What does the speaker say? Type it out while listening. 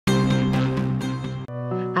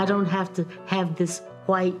I don't have to have this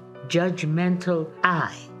white judgmental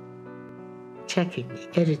eye checking me,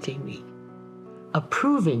 editing me,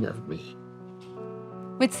 approving of me.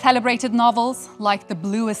 With celebrated novels like The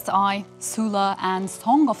Bluest Eye, Sula and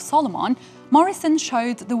Song of Solomon, Morrison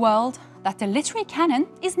showed the world that the literary canon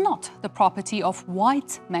is not the property of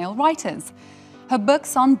white male writers. Her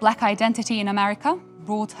books on Black identity in America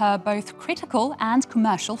brought her both critical and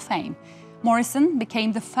commercial fame. Morrison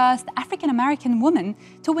became the first African-American woman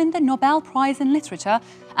to win the Nobel Prize in Literature,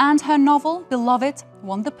 and her novel, Beloved,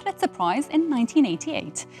 won the Pulitzer Prize in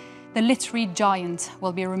 1988. The literary giant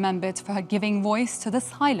will be remembered for her giving voice to the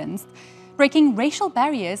silenced, breaking racial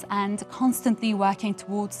barriers and constantly working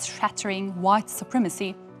towards shattering white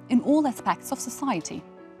supremacy in all aspects of society.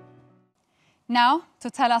 Now, to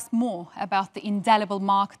tell us more about the indelible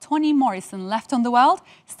mark Toni Morrison left on the world,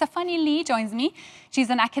 Stephanie Lee joins me. She's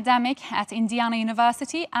an academic at Indiana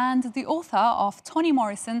University and the author of Toni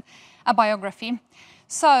Morrison, a biography.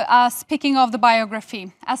 So, speaking of the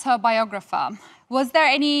biography, as her biographer, was there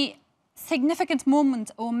any significant moment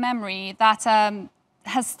or memory that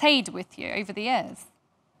has stayed with you over the years?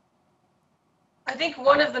 I think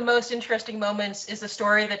one of the most interesting moments is the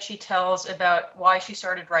story that she tells about why she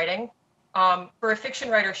started writing. For a fiction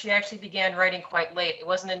writer, she actually began writing quite late. It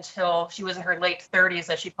wasn't until she was in her late 30s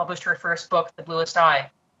that she published her first book, The Bluest Eye.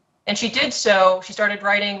 And she did so, she started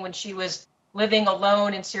writing when she was living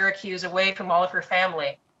alone in Syracuse, away from all of her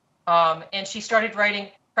family. And she started writing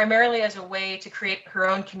primarily as a way to create her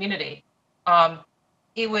own community.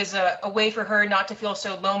 It was a way for her not to feel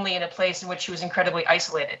so lonely in a place in which she was incredibly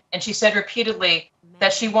isolated. And she said repeatedly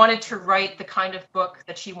that she wanted to write the kind of book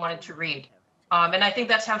that she wanted to read. And I think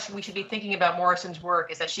that's how we should be thinking about Morrison's work,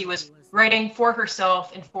 is that she was writing for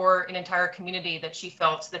herself and for an entire community that she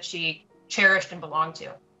felt that she cherished and belonged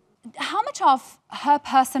to. How much of her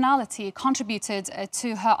personality contributed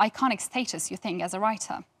to her iconic status, you think, as a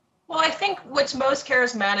writer? Well, I think what's most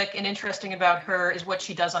charismatic and interesting about her is what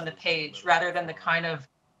she does on the page, rather than the kind of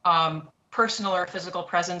personal or physical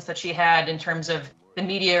presence that she had in terms of the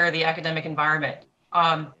media or the academic environment.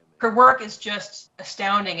 Her work is just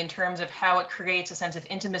astounding in terms of how it creates a sense of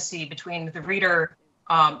intimacy between the reader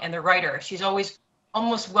and the writer. She's always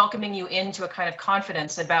almost welcoming you into a kind of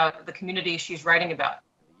confidence about the community she's writing about.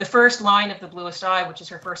 The first line of The Bluest Eye, which is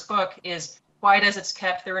her first book, is "Quiet as it's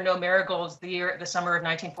kept, there were no marigolds the summer of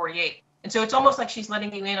 1948." And so it's almost like she's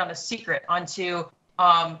letting you in on a secret, onto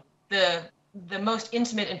the most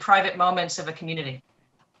intimate and private moments of a community.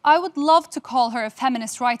 I would love to call her a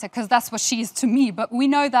feminist writer, because that's what she is to me, but we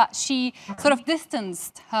know that she sort of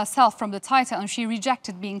distanced herself from the title and she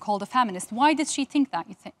rejected being called a feminist. Why did she think that,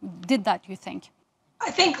 you think? I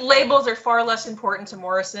think labels are far less important to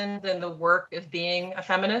Morrison than the work of being a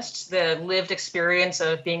feminist, the lived experience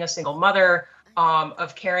of being a single mother,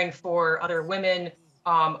 of caring for other women,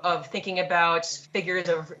 of thinking about figures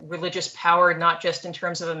of religious power, not just in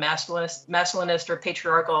terms of a masculinist or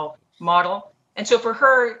patriarchal model. And so for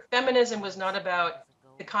her, feminism was not about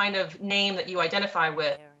the kind of name that you identify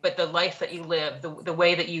with, but the life that you live, the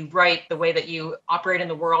way that you write, the way that you operate in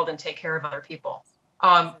the world and take care of other people.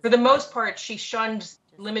 For the most part, she shunned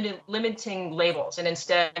limiting labels and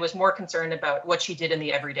instead was more concerned about what she did in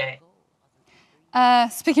the everyday.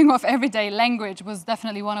 Speaking of everyday, language was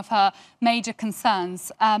definitely one of her major concerns.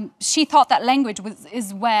 She thought that language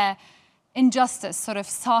is where injustice sort of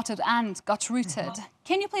started and got rooted.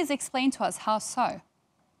 Can you please explain to us how so?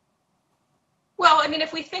 Well, I mean,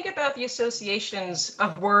 if we think about the associations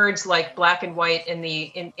of words like black and white in the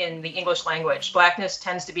English language, blackness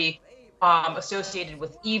tends to be associated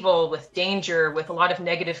with evil, with danger, with a lot of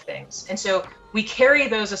negative things. And so we carry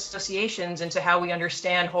those associations into how we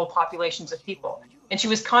understand whole populations of people. And she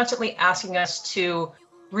was constantly asking us to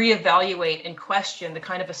reevaluate and question the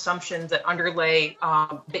kind of assumptions that underlay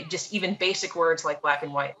just even basic words like black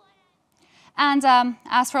and white. And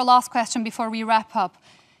as for a last question before we wrap up,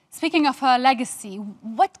 speaking of her legacy,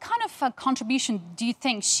 what kind of contribution do you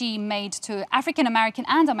think she made to African-American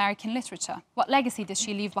and American literature? What legacy did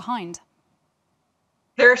she leave behind?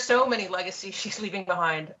 There are so many legacies she's leaving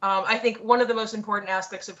behind. I think one of the most important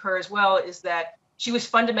aspects of her as well is that she was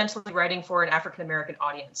fundamentally writing for an African-American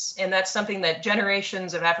audience. And that's something that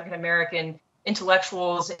generations of African-American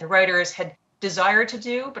intellectuals and writers had desired to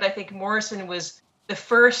do. But I think Morrison was the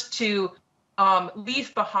first to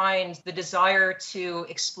leave behind the desire to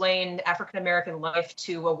explain African-American life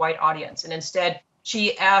to a white audience. And instead,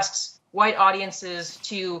 she asks white audiences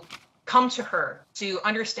to come to her, to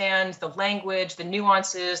understand the language, the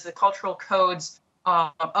nuances, the cultural codes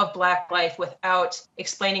of Black life without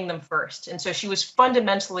explaining them first. And so she was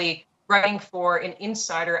fundamentally writing for an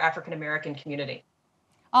insider African-American community.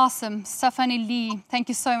 Awesome. Stephanie Lee, thank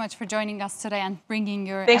you so much for joining us today and bringing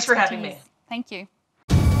your Thanks for expertise. having me. Thank you.